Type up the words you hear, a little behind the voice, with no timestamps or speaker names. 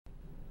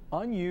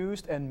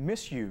Unused and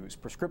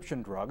misused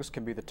prescription drugs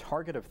can be the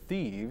target of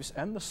thieves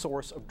and the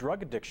source of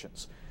drug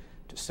addictions.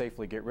 To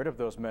safely get rid of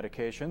those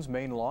medications,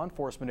 Maine law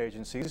enforcement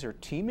agencies are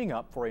teaming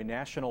up for a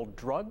national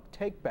drug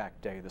take-back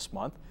day this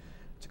month.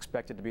 It's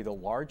expected to be the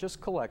largest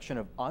collection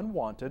of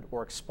unwanted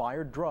or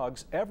expired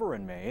drugs ever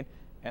in Maine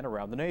and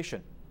around the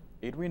nation.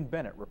 Adrian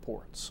Bennett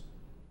reports.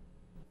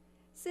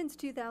 Since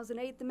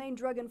 2008, the Maine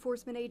Drug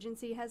Enforcement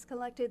Agency has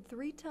collected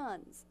 3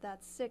 tons,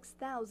 that's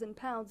 6,000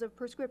 pounds of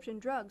prescription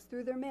drugs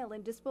through their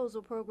mail-in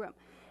disposal program.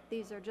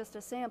 These are just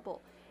a sample,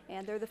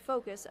 and they're the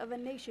focus of a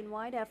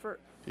nationwide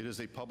effort. It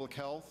is a public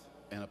health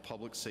and a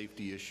public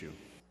safety issue.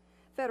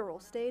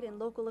 Federal, state, and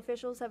local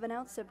officials have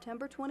announced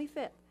September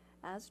 25th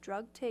as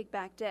Drug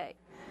Take-Back Day.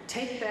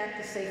 Take back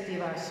the safety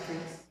of our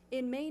streets.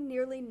 In Maine,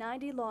 nearly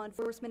 90 law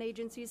enforcement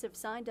agencies have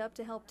signed up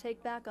to help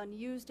take back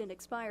unused and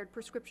expired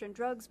prescription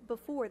drugs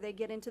before they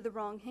get into the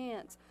wrong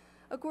hands.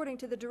 According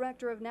to the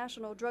Director of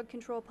National Drug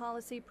Control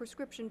Policy,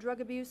 prescription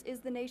drug abuse is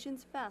the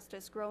nation's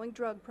fastest growing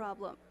drug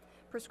problem.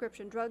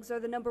 Prescription drugs are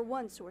the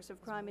 #1 source of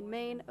crime in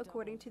Maine,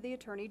 according to the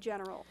Attorney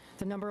General.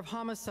 The number of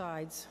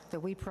homicides that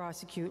we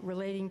prosecute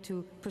relating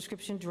to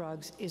prescription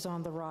drugs is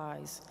on the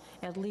rise.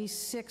 At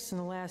least 6 in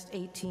the last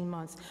 18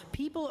 months.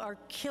 People are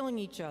killing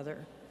each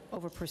other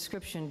over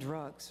prescription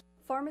drugs.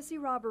 Pharmacy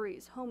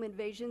robberies, home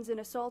invasions, and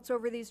assaults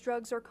over these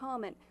drugs are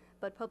common,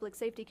 but Public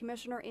Safety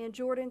Commissioner Ann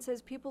Jordan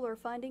says people are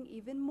finding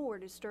even more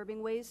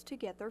disturbing ways to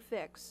get their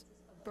fix.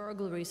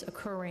 Burglaries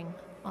occurring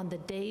on the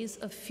days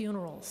of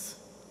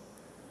funerals.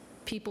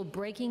 People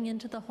breaking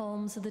into the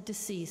homes of the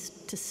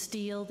deceased to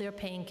steal their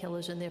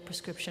painkillers and their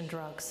prescription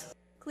drugs.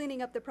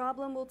 Cleaning up the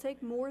problem will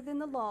take more than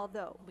the law,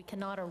 though. We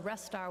cannot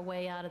arrest our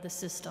way out of the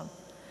system,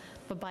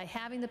 but by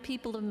having the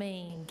people of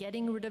Maine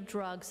getting rid of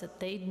drugs that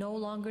they no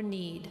longer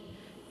need,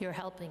 you're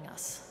helping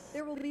us.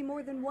 There will be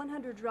more than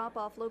 100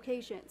 drop-off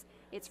locations.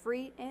 It's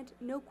free and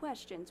no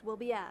questions will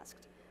be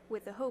asked,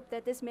 with the hope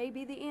that this may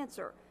be the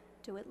answer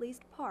to at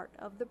least part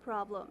of the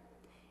problem.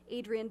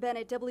 Adrian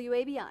Bennett,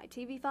 WABI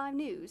TV5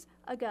 News,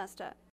 Augusta.